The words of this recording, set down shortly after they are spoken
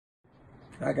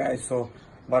Hi guys, so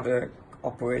I had an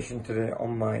operation today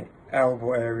on my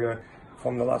elbow area.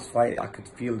 From the last fight I could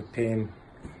feel the pain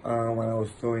when I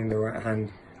was throwing the right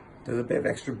hand. There's a bit of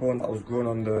extra bone that was grown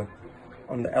on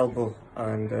the elbow,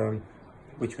 and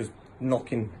which was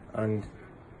knocking and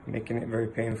making it very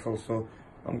painful. So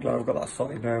I'm glad I've got that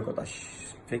sorted now, I've got that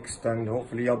fixed, and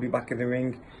hopefully I'll be back in the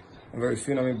ring very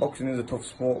soon. I mean, boxing is a tough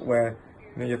sport where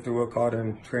you have to work hard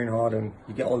and train hard and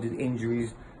you get all these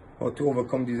injuries. But to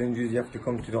overcome these injuries, you have to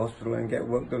come to the hospital and get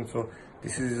work done. So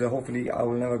this is hopefully I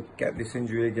will never get this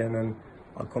injury again, and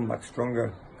I'll come back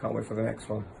stronger. Can't wait for the next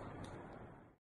one.